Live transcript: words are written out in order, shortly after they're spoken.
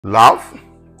Love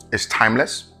is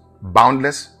timeless,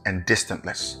 boundless, and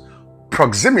distantless.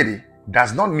 Proximity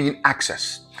does not mean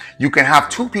access. You can have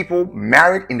two people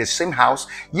married in the same house,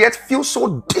 yet feel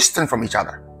so distant from each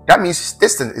other. That means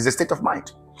distant is a state of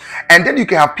mind. And then you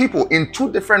can have people in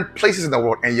two different places in the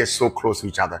world and yet so close to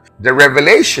each other. The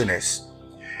revelation is,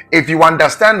 if you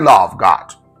understand love,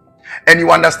 God, and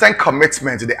you understand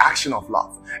commitment, the action of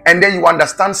love, and then you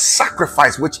understand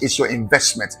sacrifice, which is your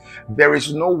investment, there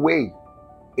is no way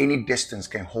any distance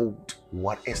can hold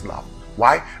what is love.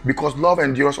 Why? Because love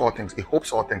endures all things, it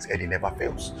hopes all things, and it never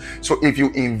fails. So if you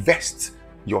invest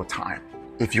your time,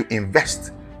 if you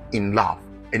invest in love,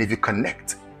 and if you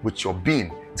connect with your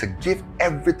being to give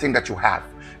everything that you have,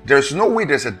 there's no way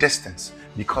there's a distance,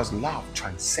 because love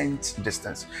transcends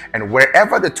distance. And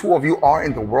wherever the two of you are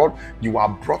in the world, you are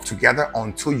brought together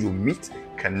until you meet,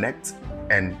 connect,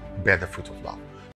 and bear the fruit of love.